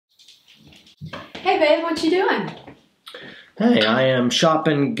Hey babe, what you doing? Hey, I am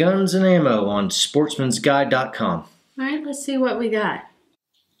shopping guns and ammo on sportsmansguide.com. Alright, let's see what we got.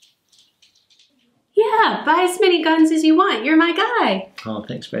 Yeah, buy as many guns as you want. You're my guy. Oh,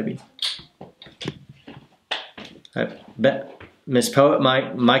 thanks, baby. I bet, Miss Poet,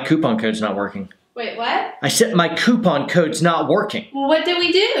 my coupon code's not working. Wait, what? I said my coupon code's not working. Well, what did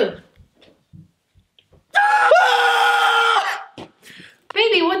we do?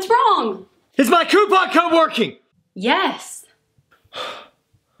 Baby, what's wrong? Is my coupon code working? Yes.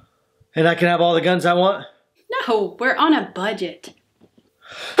 And I can have all the guns I want? No, we're on a budget.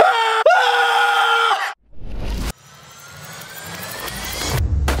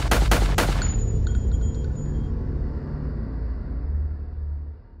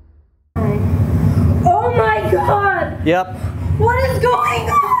 Oh my God! Yep. What is going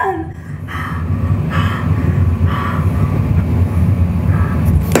on?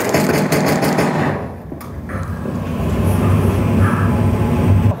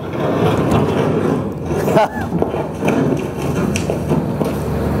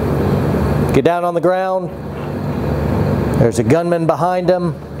 Get down on the ground. There's a gunman behind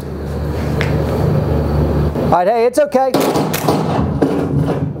him. All right, hey, it's okay.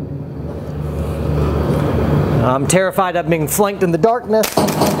 I'm terrified of being flanked in the darkness.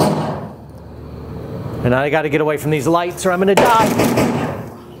 And I got to get away from these lights or I'm going to die.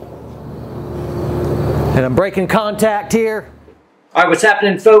 And I'm breaking contact here. All right, what's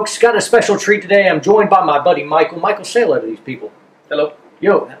happening, folks? Got a special treat today. I'm joined by my buddy Michael. Michael, say hello to these people. Hello.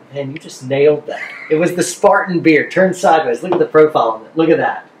 Yo, man, you just nailed that. It was the Spartan beer. Turn sideways. Look at the profile on it. Look at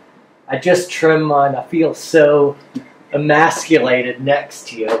that. I just trimmed mine. I feel so emasculated next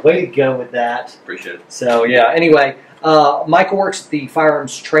to you. Way to go with that. Appreciate it. So, yeah, anyway, Michael works at the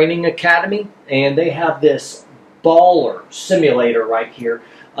Firearms Training Academy, and they have this baller simulator right here.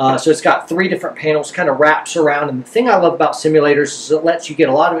 So it's got 3 different panels, kind of wraps around. And the thing I love about simulators is it lets you get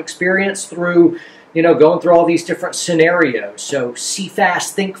a lot of experience through, you know, going through all these different scenarios. So see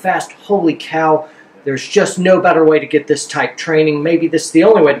fast, think fast. Holy cow, there's just no better way to get this type training. Maybe this is the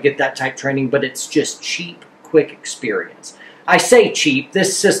only way to get that type training, but it's just cheap, quick experience. I say cheap.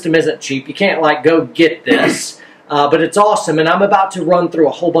 This system isn't cheap. You can't, like, go get this. But it's awesome, and I'm about to run through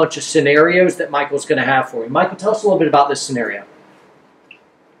a whole bunch of scenarios that Michael's going to have for you. Michael, tell us a little bit about this scenario.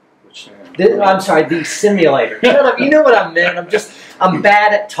 Which scenario? I'm sorry, the simulator. Shut up, you know what I meant. I'm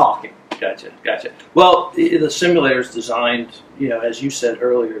bad at talking. Gotcha, gotcha. Well, the simulator is designed, you know, as you said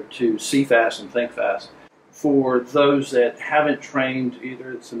earlier, to see fast and think fast. For those that haven't trained,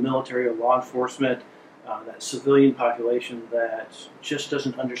 either it's the military or law enforcement, that civilian population that just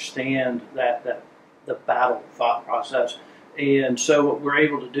doesn't understand the battle thought process. And so what we're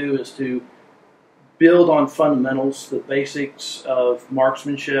able to do is to build on fundamentals, the basics of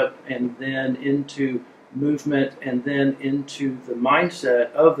marksmanship, and then into movement, and then into the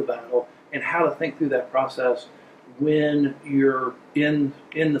mindset of the battle and how to think through that process when you're in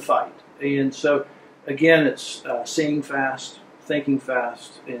the fight. And so again, it's seeing fast, thinking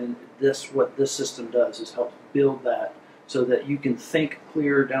fast, and what this system does is help build that so that you can think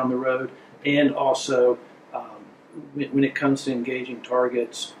clear down the road, and also when it comes to engaging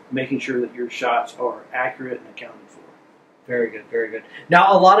targets, making sure that your shots are accurate and accounted for. Very good, very good.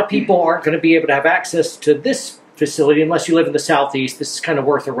 Now, a lot of people aren't going to be able to have access to this facility unless you live in the Southeast. This is kind of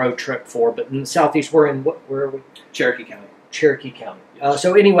worth a road trip for, but in the Southeast, where are we? Cherokee County. Cherokee County. Yes.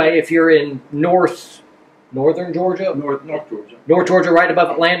 So anyway, if you're in northern Georgia? North Georgia. North Georgia, right above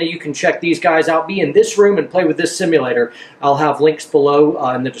Atlanta, you can check these guys out. Be in this room and play with this simulator. I'll have links below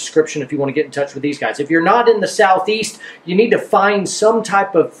in the description if you want to get in touch with these guys. If you're not in the Southeast, you need to find some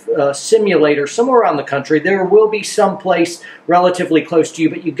type of simulator somewhere around the country. There will be some place relatively close to you,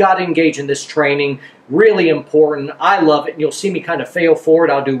 but you've got to engage in this training. Really important. I love it, and you'll see me kind of fail forward.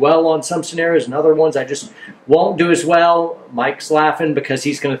 I'll do well on some scenarios, and other ones I just won't do as well. Mike's laughing because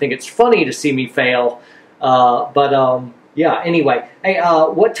he's going to think it's funny to see me fail. Yeah, anyway. Hey,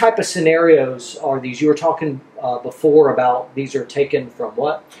 what type of scenarios are these? You were talking before about these are taken from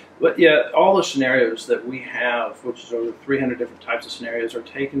what? But yeah, all the scenarios that we have, which is over 300 different types of scenarios, are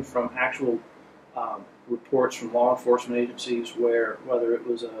taken from actual reports from law enforcement agencies where whether it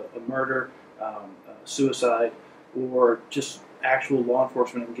was a murder, suicide, or just actual law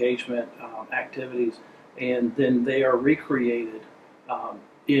enforcement engagement activities, and then they are recreated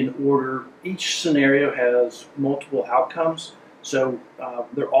in order. Each scenario has multiple outcomes, so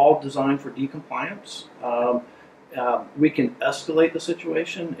they're all designed for decompliance. We can escalate the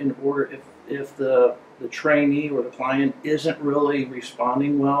situation in order if the trainee or the client isn't really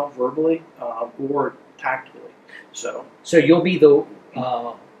responding well verbally or tactically. So you'll be the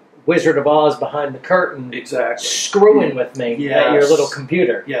Wizard of Oz behind the curtain, Exactly. screwing with me at your little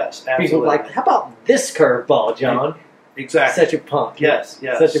computer. Yes, absolutely. People are like, how about this curveball, John? Exactly. Such a punk. Yes,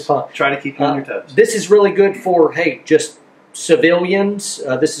 yes. Such a punk. Try to keep you on your toes. This is really good for, hey, just civilians.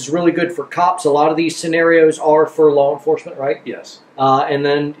 This is really good for cops. A lot of these scenarios are for law enforcement, right? Yes. And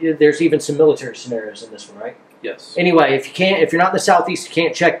then there's even some military scenarios in this one, right? Yes. Anyway, if you're not in the Southeast, you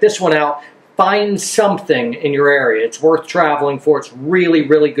can't check this one out. Find something in your area. It's worth traveling for. It's really,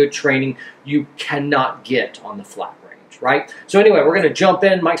 really good training you cannot get on the flat range, right? So anyway, we're going to jump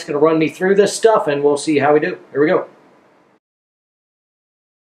in. Mike's going to run me through this stuff, and we'll see how we do. Here we go.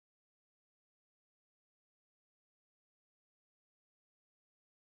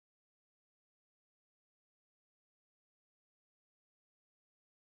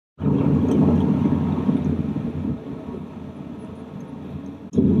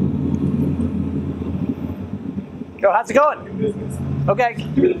 Yo, how's it going? Okay. So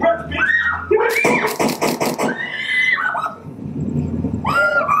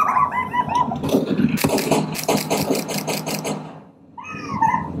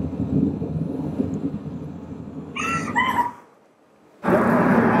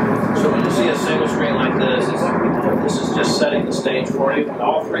when you see a single screen like this is just setting the stage for you. When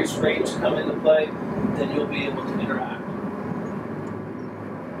all three screens come into play, then you'll be able to interact.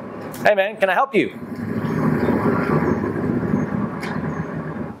 Hey man, can I help you?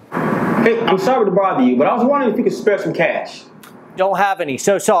 Hey, I'm sorry to bother you, but I was wondering if you could spare some cash. Don't have any,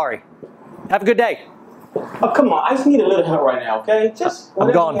 so sorry. Have a good day. Oh, come on, I just need a little help right now, okay? Just I'm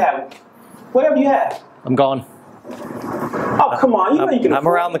whatever gone. you have. Whatever you have. I'm gone. Oh, come on, you know you can afford it. I'm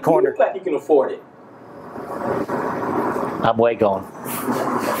around the corner. You look like you can afford it. I'm way gone.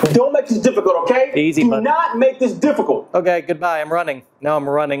 Don't make this difficult, okay? Easy, Do bud. not make this difficult. Okay, goodbye. I'm running. Now I'm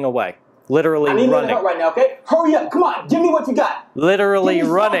running away. Literally I need a little running. help right now, okay? Hurry up, come on, give me what you got. Literally Give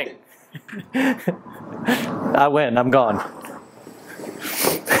me running. I win. I'm gone.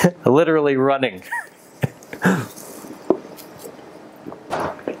 Literally running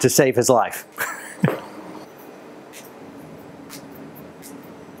to save his life.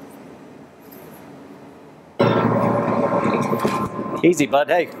 Easy, bud.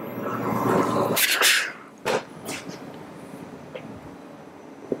 Hey.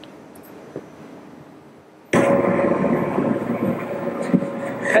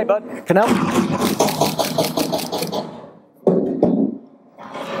 Hey, bud. Can I help?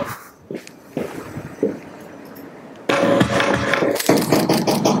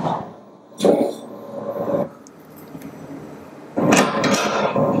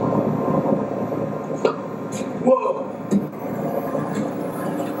 Whoa.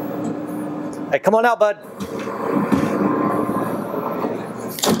 Hey, come on out, bud.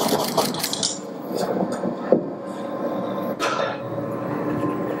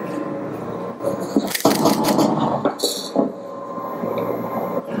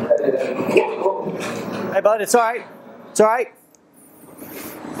 Hey, bud, it's all right. It's all right.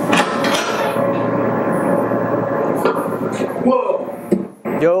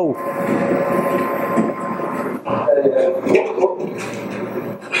 Whoa. Yo.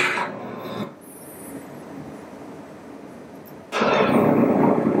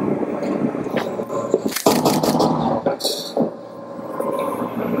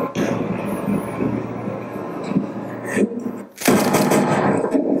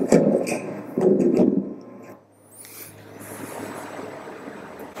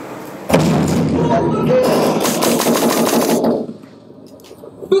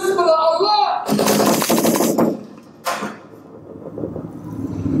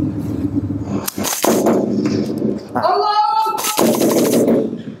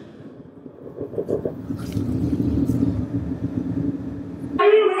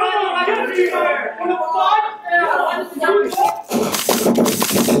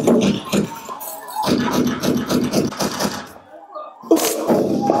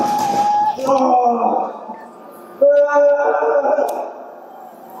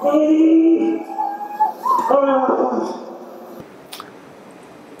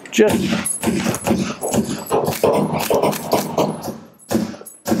 Just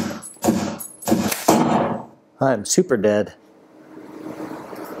I'm super dead.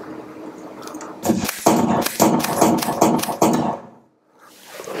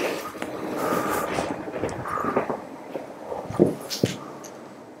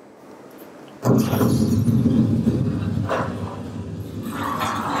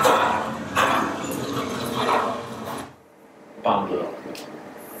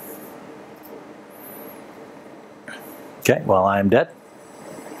 Okay, well, I am dead.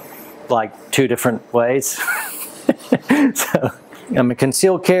 Like 2 different ways. So, I'm a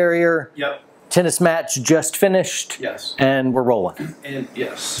concealed carrier. Yep. Tennis match just finished. Yes. And we're rolling. And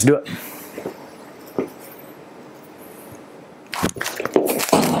yes. Let's do it.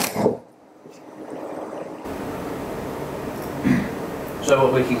 So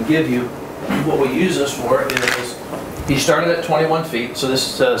what we can give you, what we use this for is, he started at 21 feet, so this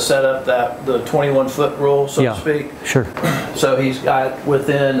is to set up the 21-foot rule, so to speak. Sure. So he's got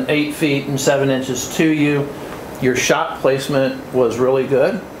within 8 feet and 7 inches to you. Your shot placement was really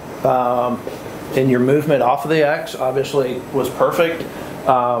good. And your movement off of the X obviously was perfect.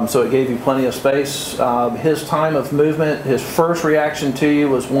 So it gave you plenty of space. His time of movement, his first reaction to you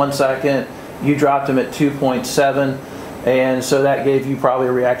was 1 second. You dropped him at 2.7. And so that gave you probably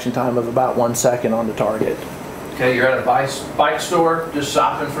a reaction time of about 1 second on the target. Okay, you're at a bike store, just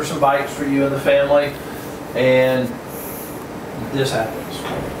shopping for some bikes for you and the family, and this happens.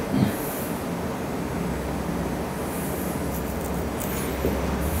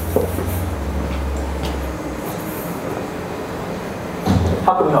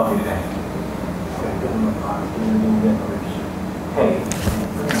 How can we help you today? Hey.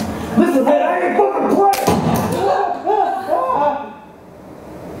 Listen, man, I ain't fucking playing!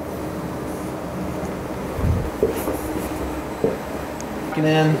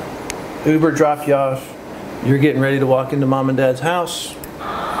 In, Uber dropped you off. You're getting ready to walk into Mom and Dad's house. Zebra,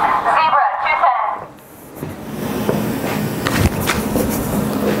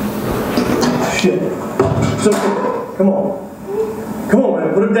 210. Shit. So, come on. Come on,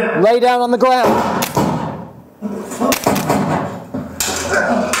 man, put him down. Lay down on the ground.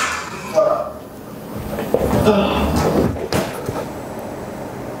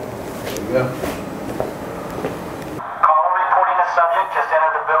 There you go. Caller reporting a subject just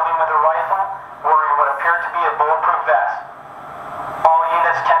entered the building with a rifle, wearing what appeared to be a bulletproof vest. All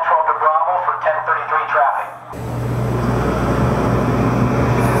units 1012 to Bravo for 1033 traffic.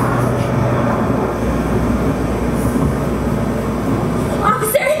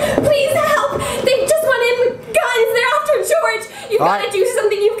 Officer, please help! They just went in with guns. They're after George. You've got to do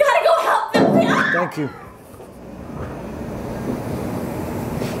something. You've got to go help them. Thank you.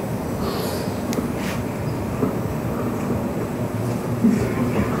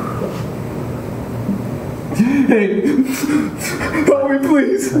 Hey, help me,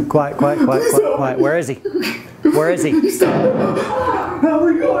 please. Quiet. Where is he? Where is he? How are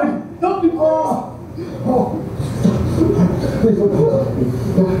we going? Help me,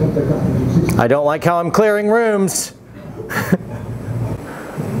 I don't like how I'm clearing rooms.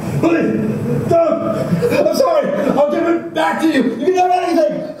 Please, don't! I'm sorry! I'll give it back to you! You can have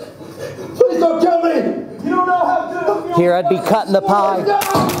anything! Please don't kill me! You don't know how to... Here, I'd be cutting the pie.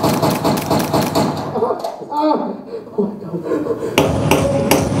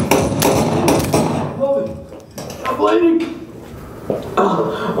 I'm bleeding!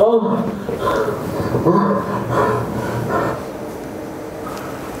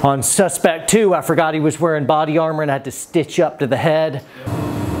 On suspect 2, I forgot he was wearing body armor and had to stitch up to the head.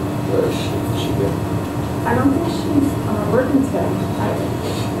 Where is she? Is she good? I don't think she's working today.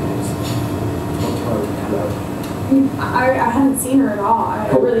 I haven't seen her at all. I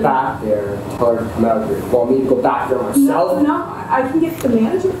Go really back there and tell her to come out here. You want me to go back there myself? No, I can get the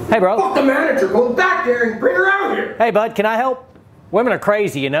manager. Hey, bro. Fuck the manager. Go back there and bring her out here. Hey, bud, can I help? Women are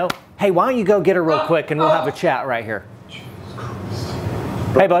crazy, you know. Hey, why don't you go get her real quick and we'll have a chat right here.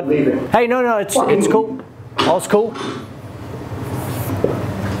 Hey, bud. Hey, no, it's cool. All's cool.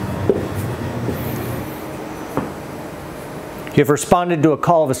 You have responded to a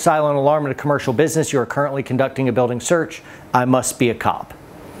call of a silent alarm in a commercial business. You are currently conducting a building search. I must be a cop.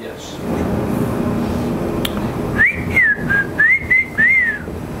 Yes.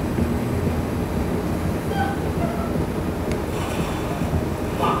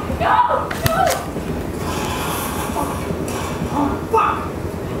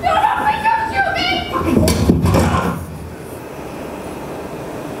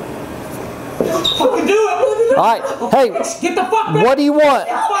 Fucking do it! All right, hey, Get the fuck back! what do you want?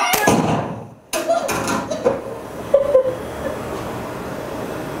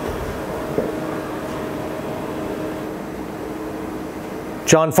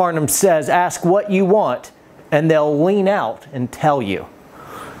 John Farnham says, ask what you want, and they'll lean out and tell you.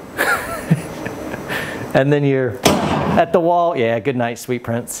 And then you're at the wall. Yeah, good night, sweet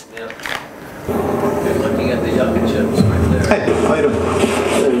prince. Yeah. You're looking at the yucca chips right there. Hey, how you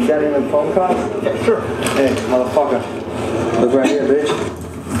doing? You got any phone calls? Yeah, sure. Hey, motherfucker. Look right here, bitch.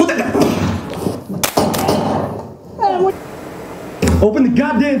 Put that down. Open the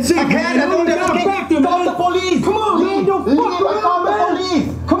goddamn safe. I can't. I don't back there, man. The police. Come on, man. Don't fuck right now,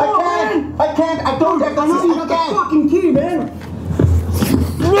 man. Come on, man. I can't. I don't have the fucking key, man.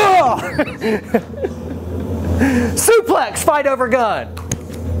 car. Suplex, fight over gun.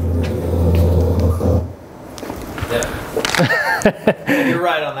 Yeah. You're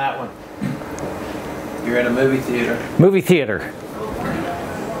right on that one. You're in a movie theater. Movie theater.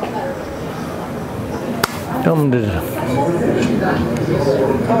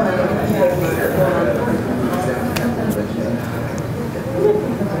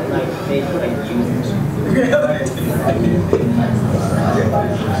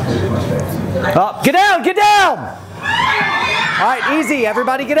 Oh, get down, get down! All right, easy,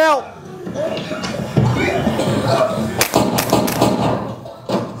 everybody get out.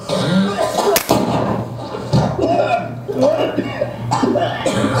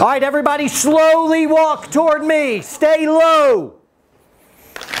 All right, everybody slowly walk toward me. Stay low.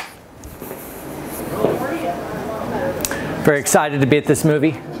 Very excited to be at this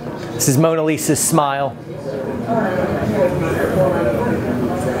movie. This is Mona Lisa's smile.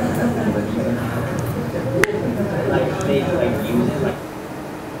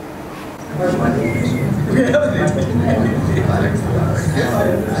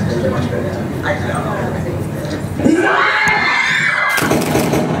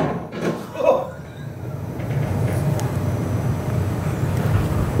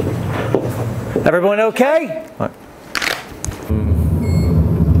 Everyone okay?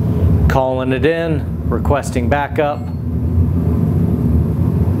 Calling it in, requesting backup.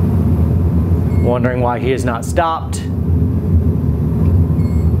 Wondering why he has not stopped.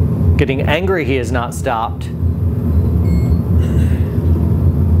 Getting angry he has not stopped.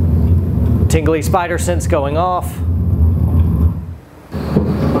 Tingly spider sense going off.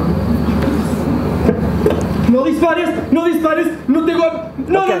 No dispares, no dispares, no tengo...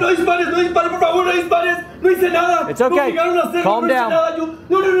 No, Okay. no dispares, no dispares, por favor, no dispares. No hice nada. It's okay. No llegaron a hacerlo, Calm no hice down. nada.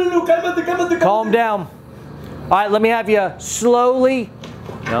 No, cálmate, cálmate. Calm down. All right, let me have you slowly.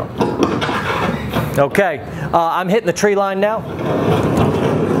 No. Okay, I'm hitting the tree line now.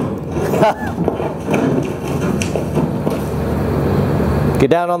 Get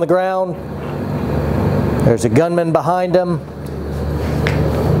down on the ground. There's a gunman behind him.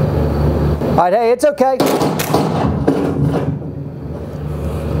 All right, hey, it's okay.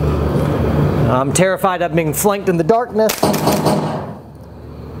 I'm terrified of being flanked in the darkness.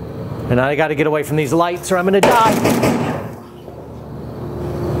 And I got to get away from these lights or I'm going to die.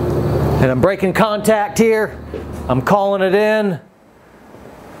 And I'm breaking contact here. I'm calling it in.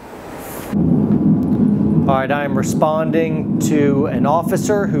 All right, I am responding to an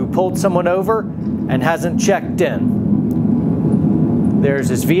officer who pulled someone over and hasn't checked in. There's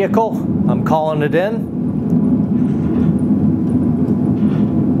his vehicle. I'm calling it in.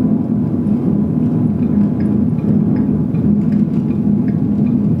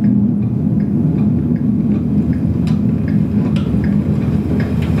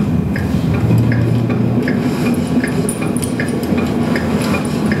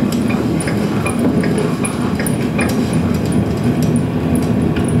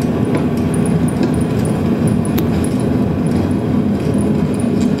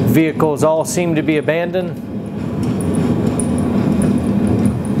 Vehicles all seem to be abandoned.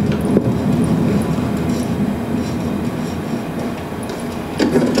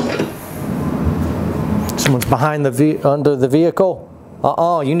 Someone's behind under the vehicle.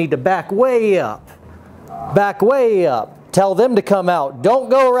 You need to back way up. Back way up. Tell them to come out. Don't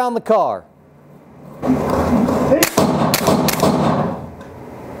go around the car.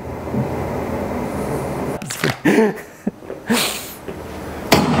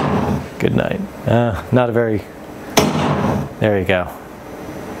 Good night. Not a very... There you go.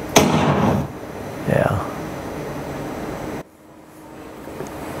 Yeah.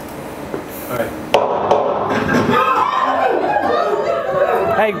 All right.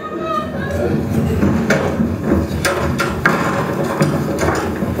 Hey.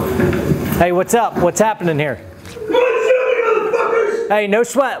 Hey, what's up? What's happening here? Come on, shoot me, motherfuckers! Hey, no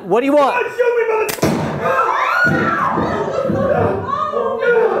sweat. What do you want? Come on, shoot me, motherfuckers!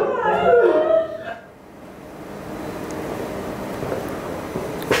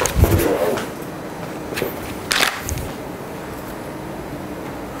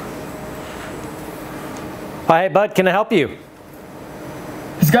 Hey, bud, can I help you?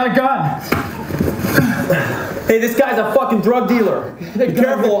 He's got a gun. Hey, this guy's a fucking drug dealer. Be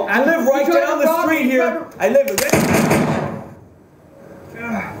careful. I live right down the street here. I live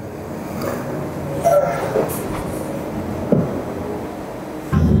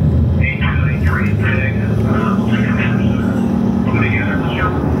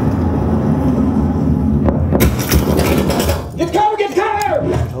Get cover, get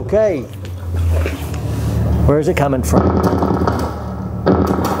cover! Okay. Where is it coming from?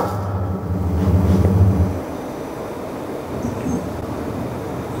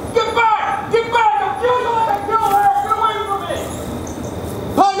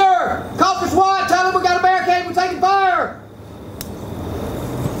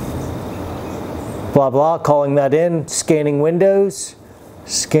 blah, blah, calling that in, scanning windows,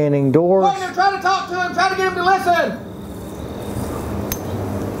 scanning doors. Look, they're trying to talk to him, trying to get him to listen.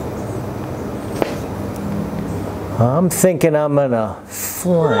 I'm thinking I'm gonna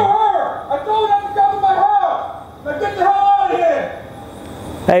flank. I told him to come to my house. Now get the hell out of here.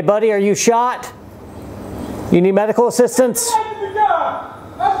 Hey, buddy, are you shot? You need medical assistance? I'll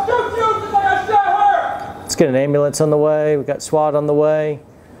shoot you just like I shot her. Let's get an ambulance on the way. We got SWAT on the way.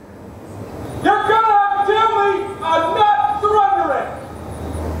 You're gonna have to kill me. I'm not surrendering.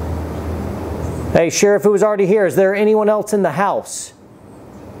 Hey, Sheriff, who was already here, is there anyone else in the house?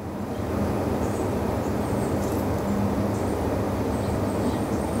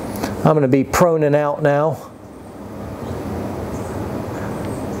 I'm going to be proning out now.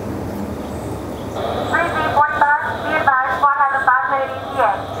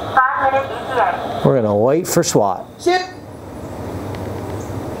 We're going to wait for SWAT. Shit.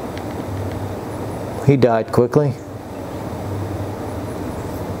 He died quickly.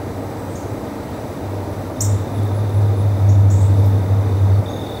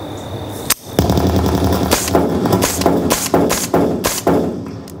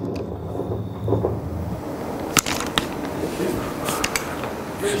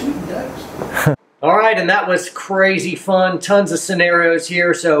 All right, and that was crazy fun. Tons of scenarios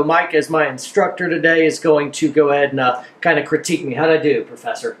here. So Mike, as my instructor today, is going to go ahead and kind of critique me. How'd I do,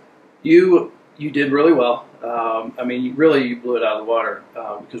 Professor? You did really well. I mean, you blew it out of the water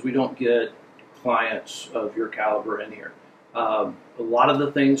because we don't get clients of your caliber in here. A lot of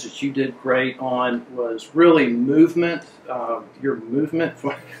the things that you did great on was really movement. Your movement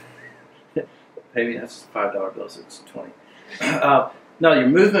for maybe that's $5 bills. It's 20. No, your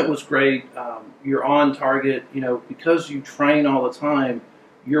movement was great. You're on target. You know, because you train all the time,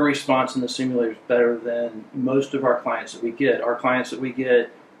 your response in the simulator is better than most of our clients that we get. Our clients that we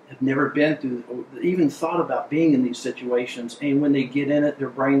get have never been through, even thought about being in these situations, and when they get in it, their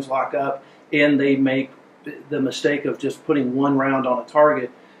brains lock up, and they make the mistake of just putting one round on a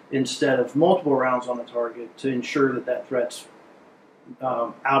target instead of multiple rounds on a target to ensure that that threat's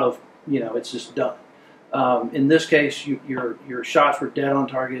out of, it's just done. In this case, your shots were dead on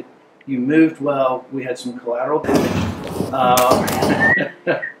target. You moved well. We had some collateral damage.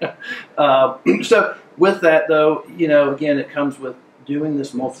 So with that, though, again, it comes with doing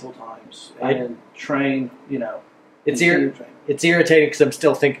this multiple times and train. It's irritating because I'm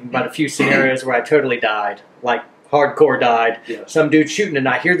still thinking about a few scenarios where I totally died, like hardcore died. Yes. Some dude shooting and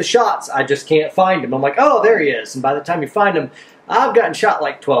I hear the shots. I just can't find him. I'm like, oh, there he is. And by the time you find him, I've gotten shot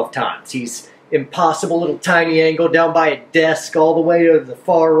like 12 times. He's impossible little tiny angle down by a desk all the way to the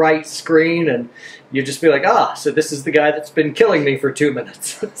far right screen, and you just be like, so this is the guy that's been killing me for 2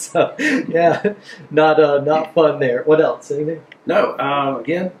 minutes. So yeah, not fun there. What else? Anything? No,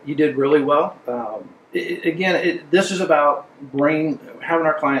 again, you did really well. This is about having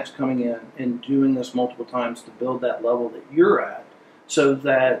our clients coming in and doing this multiple times to build that level that you're at, so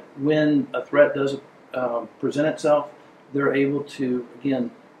that when a threat does present itself, they're able to,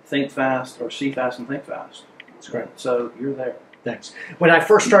 again, think fast, or see fast and think fast. That's great. So you're there. Thanks. When I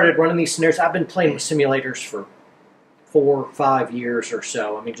first started running these scenarios, I've been playing with simulators for 4 or 5 years or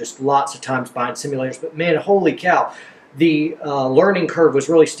so. I mean, just lots of times buying simulators. But man, holy cow, the learning curve was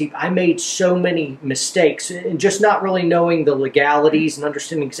really steep. I made so many mistakes, and just not really knowing the legalities and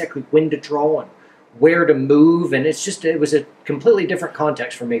understanding exactly when to draw and where to move. And it was a completely different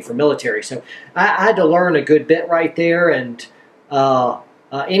context for me for military. So I had to learn a good bit right there. And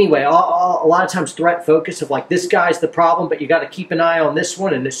anyway, a lot of times threat focus of like, this guy's the problem, but you got to keep an eye on this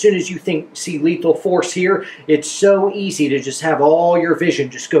one. And as soon as you see lethal force here, it's so easy to just have all your vision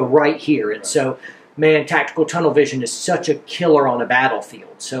just go right here. And so, man, tactical tunnel vision is such a killer on a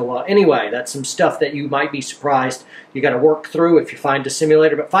battlefield. So anyway, that's some stuff that you might be surprised you got to work through if you find a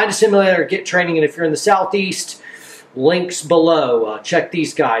simulator. But find a simulator, get training, and if you're in the Southeast, links below. Check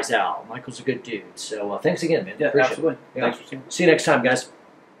these guys out. Michael's a good dude. So thanks again, man. Yeah, appreciate absolutely. it. Yeah. Thanks for seeing. See you next time, guys.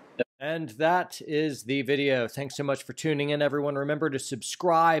 And that is the video. Thanks so much for tuning in, everyone. Remember to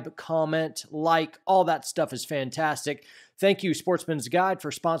subscribe, comment, like. All that stuff is fantastic. Thank you, Sportsman's Guide, for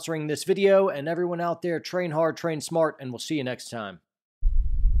sponsoring this video. And everyone out there, train hard, train smart, and we'll see you next time.